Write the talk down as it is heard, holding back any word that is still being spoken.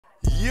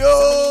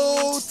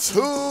2,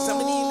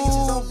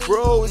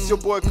 bro. It's your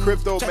boy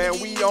Crypto,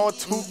 man. We on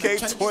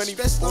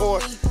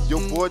 2K24. Your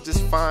boy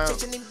just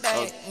found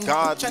a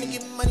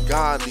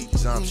godly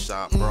jump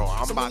shot, bro.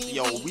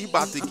 We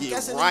about to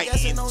get right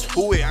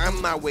into it.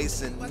 I'm not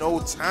wasting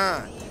no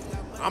time.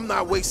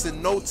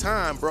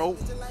 Bro.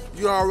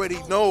 You already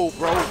know,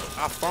 bro.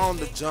 I found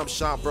the jump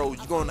shot, bro.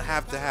 You're gonna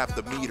have to have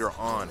the meter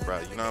on, bro.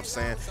 You know what I'm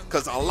saying?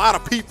 Because a lot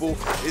of people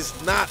is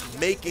not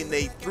making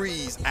their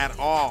threes at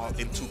all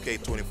in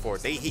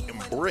 2K24. They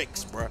hitting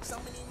bricks, bro.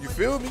 You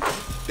feel me?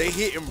 They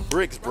hitting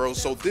bricks, bro.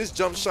 So this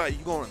jump shot,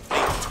 you're gonna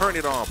turn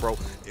it on, bro.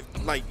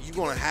 You're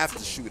gonna have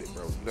to shoot it,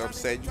 bro. You know what I'm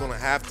saying? You're gonna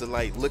have to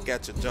look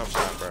at your jump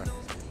shot, bro.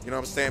 You know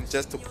what I'm saying?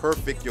 Just to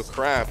perfect your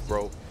craft,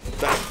 bro.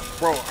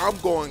 Bro, I'm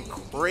going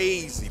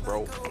crazy,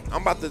 bro.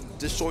 I'm about to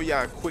just show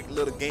y'all a quick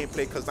little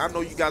gameplay because I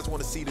know you guys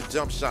want to see the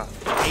jump shot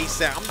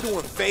ASAP. I'm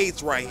doing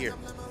fades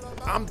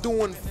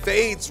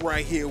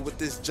right here. With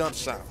this jump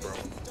shot, bro.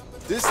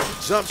 This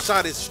jump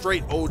shot is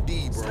straight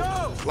OD,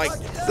 bro.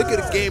 Look at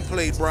the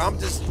gameplay, bro.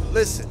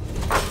 Listen.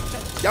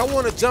 Y'all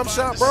want a jump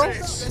shot, bro?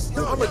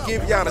 I'm going to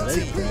give y'all the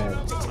T.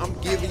 I'm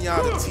giving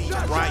y'all the T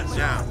right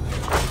now.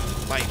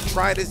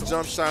 Try this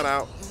jump shot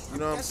out. You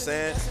know what I'm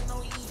saying?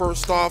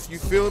 First off, you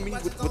feel me?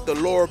 With the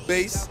lower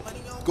base,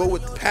 go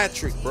with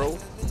Patrick, bro.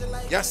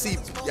 Y'all see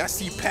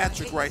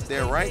Patrick right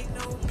there, right?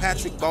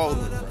 Patrick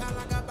Baldwin, bro.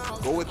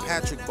 Go with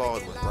Patrick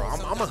Baldwin, bro. I'm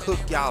gonna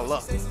hook y'all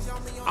up.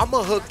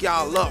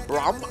 Bro.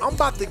 I'm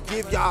about to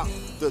give y'all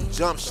the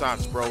jump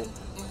shots, bro.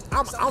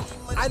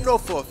 I know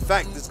for a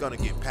fact this gonna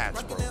get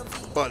patched, bro.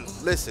 But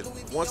listen,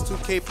 once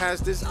 2K patch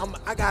this,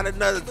 I got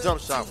another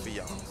jump shot for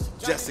y'all,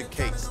 just in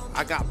case.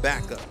 I got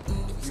backup.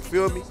 You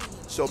feel me?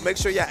 So make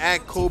sure y'all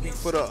add Kobe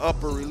for the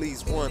upper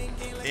release 1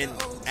 and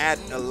add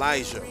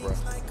Elijah, bro.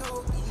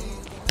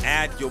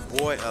 Add your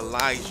boy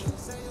Elijah.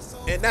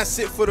 And that's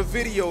it for the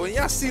video. And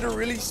y'all see the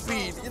release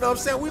speed. You know what I'm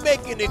saying? We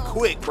making it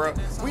quick, bro.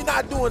 We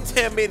not doing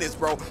 10 minutes,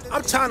 bro.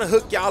 I'm trying to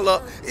hook y'all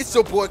up. It's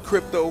your boy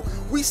Crypto.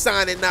 We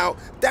signing out.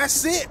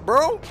 That's it,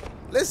 bro.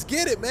 Let's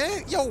get it,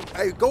 man. Yo,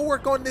 hey, go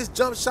work on this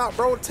jump shot,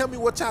 bro. Tell me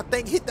what y'all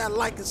think. Hit that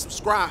like and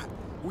subscribe.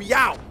 We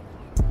out.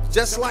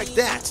 Just like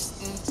that.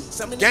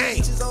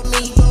 Gang.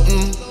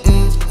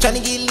 Trying to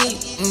get lit,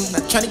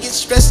 not trying to get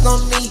stressed on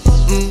me.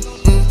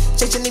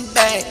 Chasing it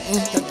back,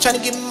 not trying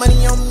to get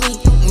money on me.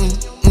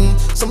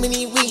 So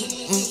many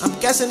weeks, I'm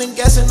guessing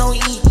on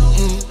E.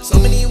 So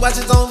many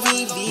watches on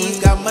VVs,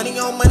 got money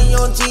on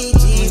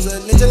GGs. A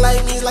nigga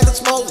like me is like a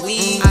smoke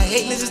weed. I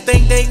hate niggas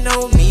think they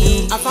know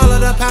me. I follow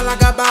the path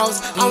like a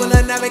boss. I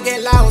wanna never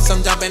get lost.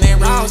 I'm jumping in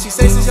raw. She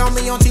says she's on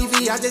me on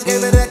TV. I just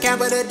gave her a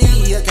capital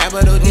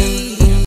D,